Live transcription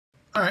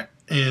Alright,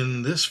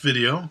 in this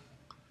video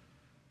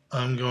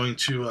I'm going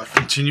to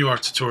continue our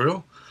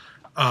tutorial.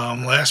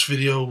 Last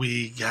video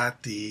we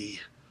got the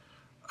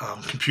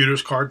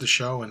computer's card to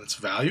show and its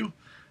value.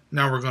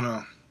 Now we're going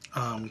to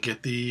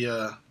get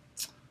the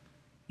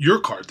your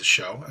card to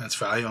show and its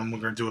value, and we're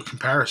going to do a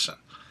comparison.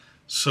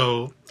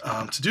 So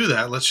to do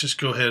that, let's just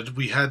go ahead.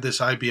 We had this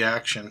IB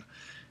action,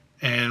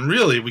 and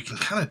really we can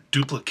kind of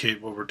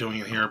duplicate what we're doing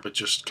in here, but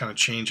just kind of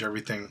change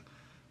everything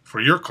for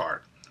your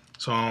card.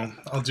 So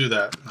I'll do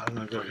that. I'm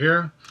going to go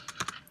here.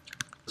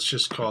 Let's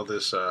just call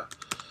this, I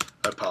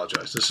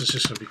apologize, this is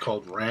just going to be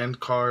called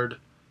RandCard2.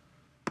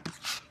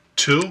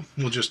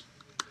 We'll just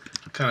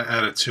kind of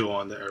add a 2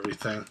 onto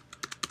everything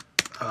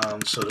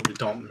so that we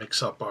don't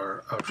mix up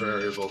our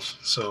variables.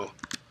 So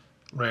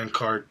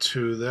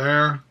RandCard2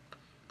 there.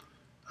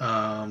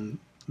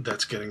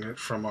 That's getting it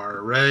from our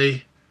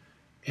array.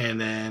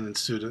 And then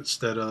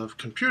instead of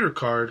computer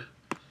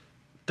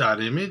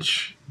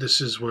card.image,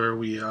 this is where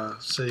we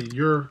say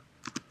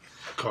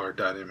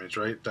yourCard.image,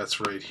 right? That's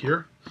right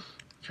here.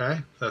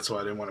 Okay, that's why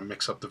I didn't want to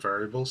mix up the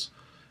variables.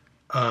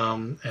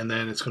 And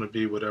then it's going to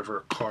be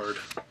whatever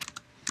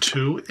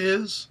card2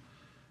 is.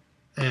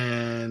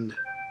 And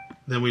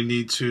then we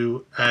need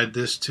to add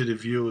this to the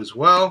view as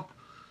well.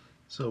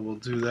 So we'll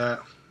do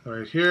that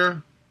right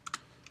here.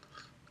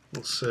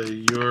 We'll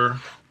say your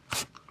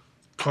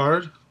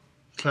card.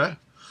 Okay.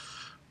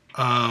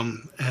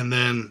 And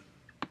then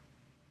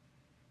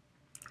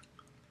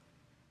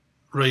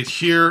right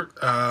here,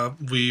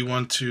 we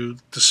want to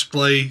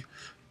display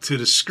to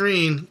the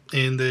screen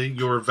in the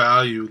your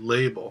value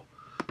label.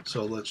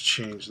 So let's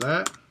change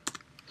that.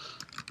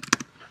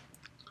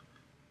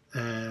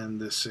 And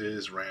this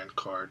is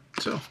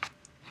RandCard2.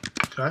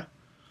 Okay.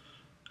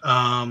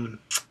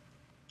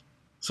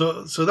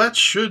 So that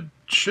should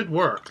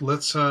work.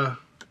 Let's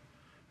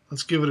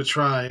give it a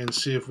try and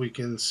see if we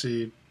can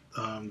see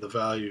the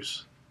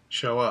values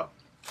show up.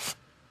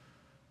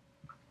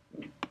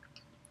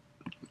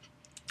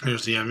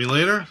 Here's the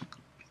emulator,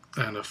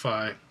 and if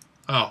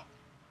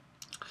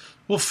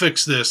we'll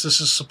fix this.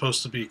 This is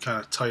supposed to be kind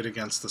of tight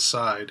against the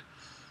side.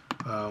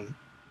 So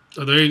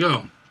there you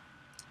go.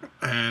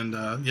 And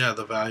yeah,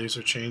 the values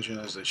are changing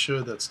as they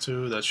should. That's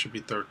 2. That should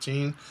be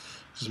 13.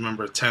 Because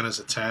remember, a 10 is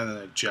a 10, and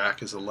a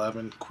jack is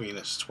 11, queen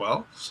is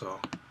 12. So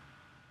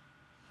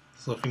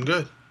it's looking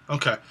good.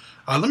 Okay,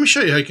 let me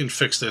show you how you can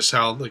fix this.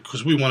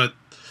 Because we wanted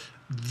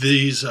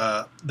these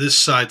this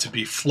side to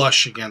be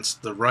flush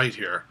against the right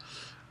here.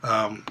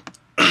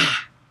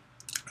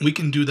 We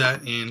can do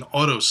that in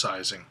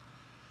Autoresizing.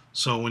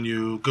 So when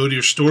you go to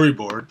your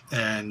storyboard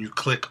and you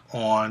click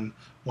on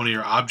one of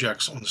your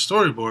objects on the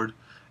storyboard,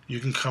 you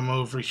can come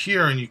over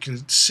here and you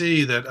can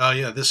see that,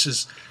 yeah, this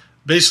is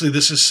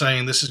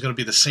saying this is going to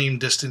be the same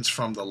distance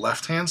from the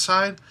left-hand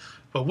side,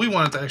 but we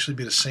want it to actually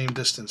be the same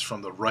distance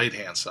from the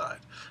right-hand side.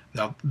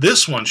 Now,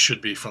 this one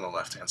should be from the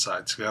left-hand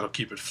side, so that'll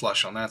keep it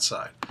flush on that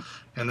side.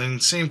 And then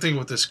same thing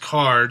with this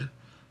card.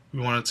 We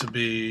want it to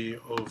be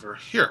over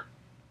here.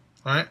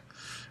 All right?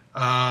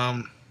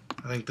 I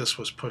think this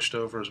was pushed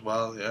over as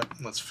well. Yeah,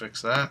 let's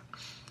fix that.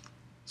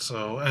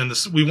 So, and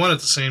this, we want it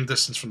the same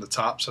distance from the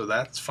top, so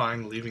that's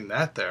fine, leaving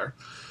that there.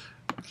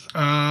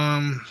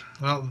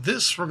 Well,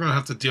 this we're going to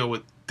have to deal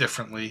with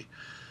differently.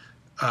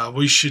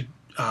 We should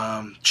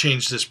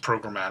change this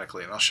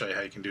programmatically, and I'll show you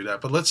how you can do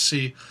that. But let's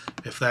see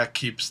if that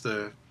keeps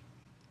the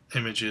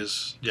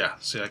images. Yeah,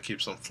 see, that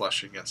keeps them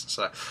flush against the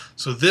side.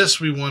 So this,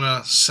 we want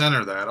to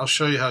center that. I'll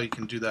show you how you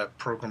can do that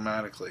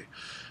programmatically.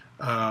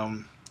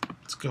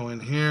 Let's go in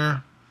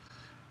here,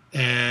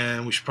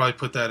 and we should probably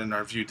put that in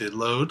our view did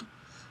load,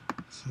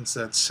 since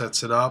that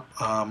sets it up.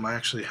 I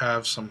actually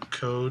have some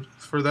code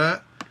for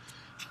that.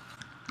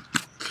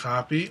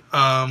 Copy.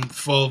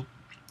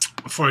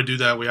 Before I do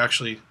that, we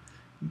actually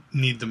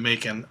need to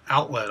make an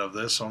outlet of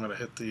this, so I'm going to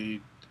hit the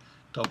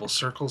double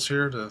circles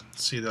here to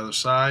see the other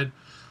side.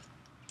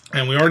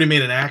 And we already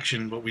made an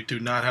action, but we do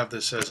not have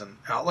this as an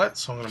outlet,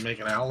 so I'm going to make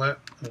an outlet.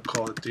 We'll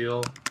call it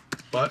deal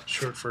but,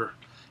 short for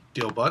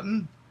deal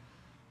button.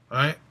 All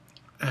right,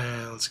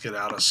 and let's get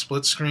out of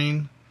split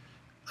screen,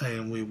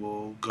 and we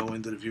will go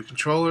into the view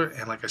controller,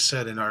 and like I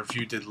said, in our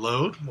view did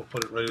load, we'll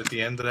put it right at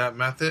the end of that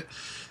method.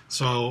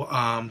 So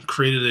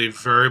created a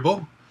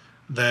variable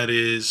that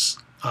is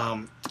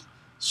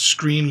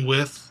screen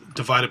width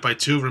divided by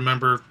 2.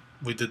 Remember,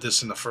 we did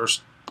this in the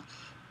first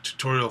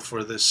tutorial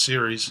for this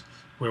series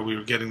where we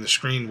were getting the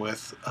screen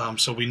width.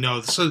 So we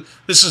know, so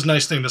this is a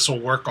nice thing. This will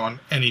work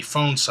on any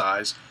phone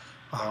size.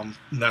 And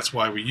that's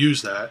why we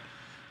use that.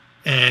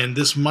 And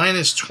this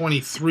minus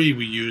 23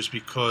 we use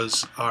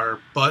because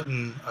our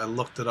button, I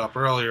looked it up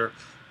earlier,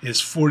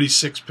 is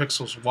 46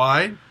 pixels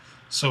wide.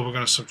 So we're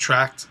going to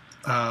subtract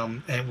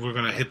and we're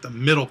going to hit the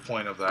middle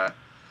point of that.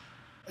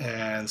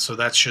 And so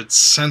that should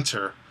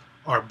center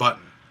our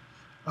button.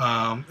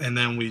 And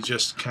then we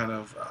just kind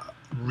of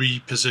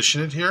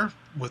reposition it here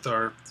with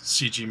our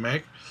CG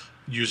make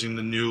using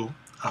the new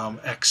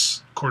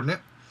X coordinate.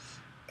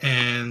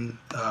 And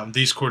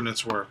these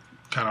coordinates were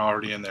kind of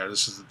already in there.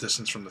 This is the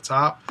distance from the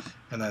top,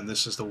 and then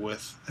this is the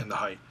width and the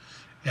height.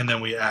 and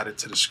then we add it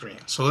to the screen.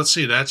 So let's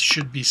see, that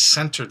should be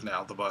centered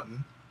now, the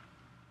button.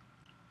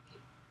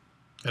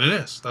 And it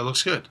is. That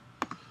looks good.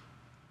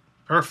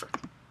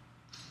 Perfect.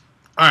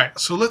 Alright,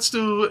 so let's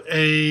do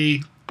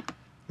a...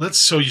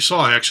 So you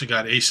saw I actually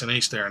got ace and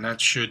ace there, and that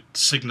should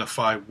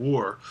signify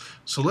war.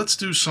 So let's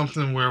do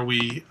something where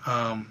we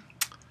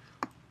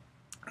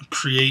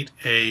create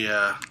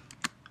a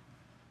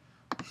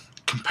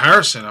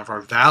comparison of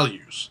our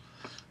values.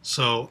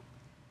 So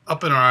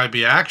up in our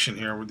IB action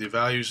here with the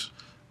values,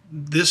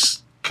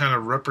 this kind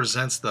of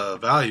represents the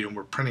value, and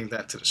we're printing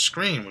that to the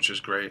screen, which is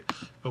great,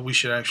 but we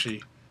should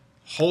actually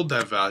hold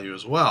that value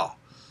as well.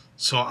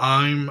 So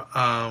I'm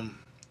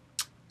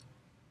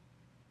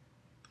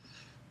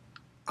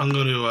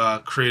going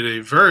to create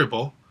a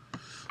variable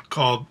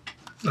called,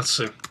 let's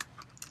see,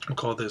 we'll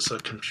call this a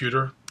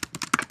computer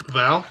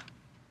val,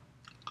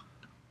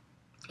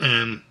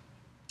 and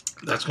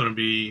that's going to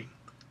be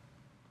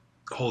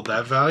hold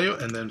that value,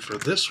 and then for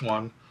this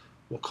one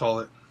we'll call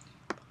it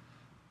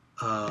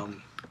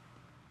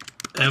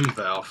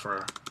mVal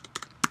for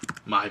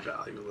my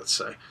value, let's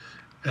say,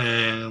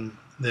 and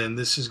then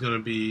this is going to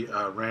be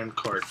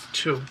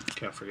randcard2,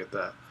 can't forget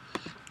that.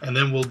 And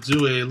then we'll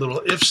do a little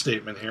if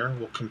statement here.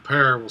 We'll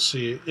compare, we'll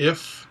see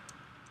if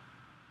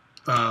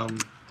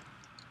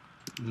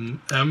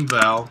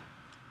mVal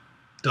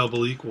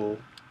double equal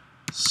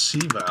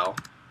cVal,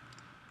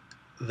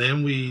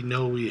 then we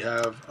know we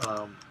have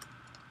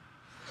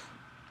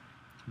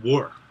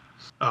war.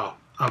 Oh,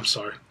 I'm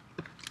sorry.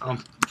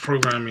 I'm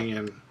programming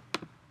in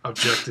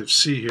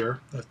Objective-C here.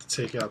 I have to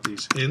take out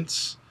these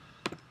ints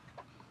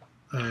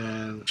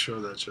and make sure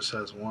that just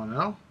has one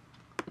L.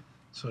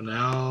 So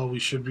now we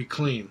should be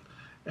clean.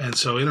 And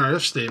so in our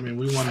if statement,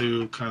 we want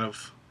to kind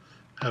of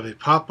have a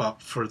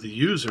pop-up for the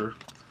user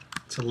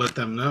to let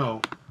them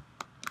know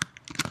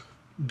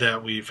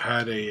that we've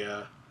had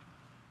a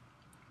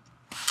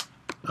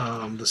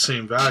the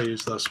same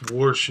values, thus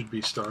war should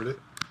be started.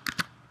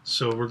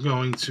 So we're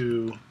going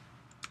to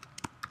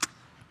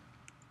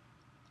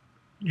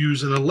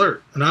use an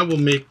alert, and I will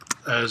make,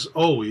 as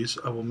always,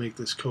 I will make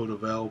this code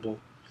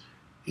available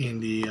in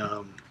the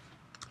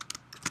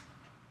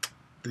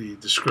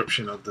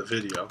description of the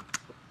video,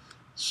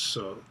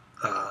 so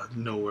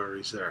no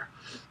worries there.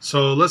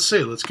 So let's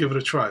give it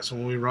a try. So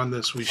when we run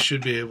this, we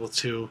should be able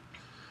to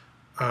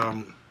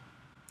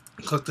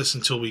click this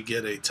until we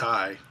get a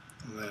tie,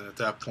 and then at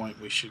that point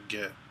we should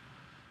get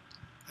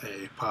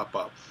a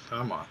pop-up.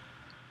 Come on.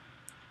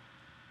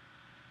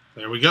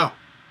 There we go.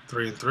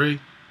 3 and 3.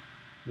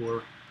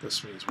 War.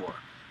 This means war.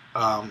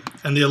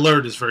 And the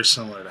alert is very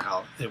similar to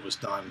how it was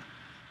done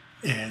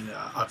in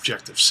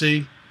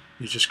Objective-C.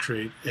 You just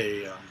create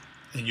a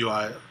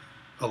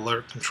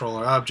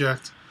UIAlertController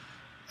object,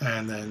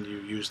 and then you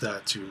use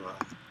that to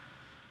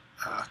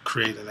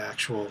create an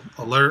actual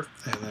alert,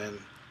 and then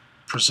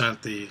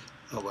present the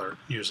alert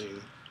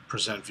using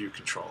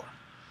presentViewController.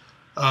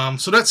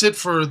 So that's it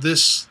for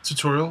this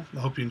tutorial.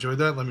 I hope you enjoyed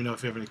that. Let me know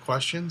if you have any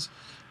questions,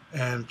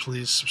 and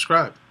please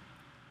subscribe.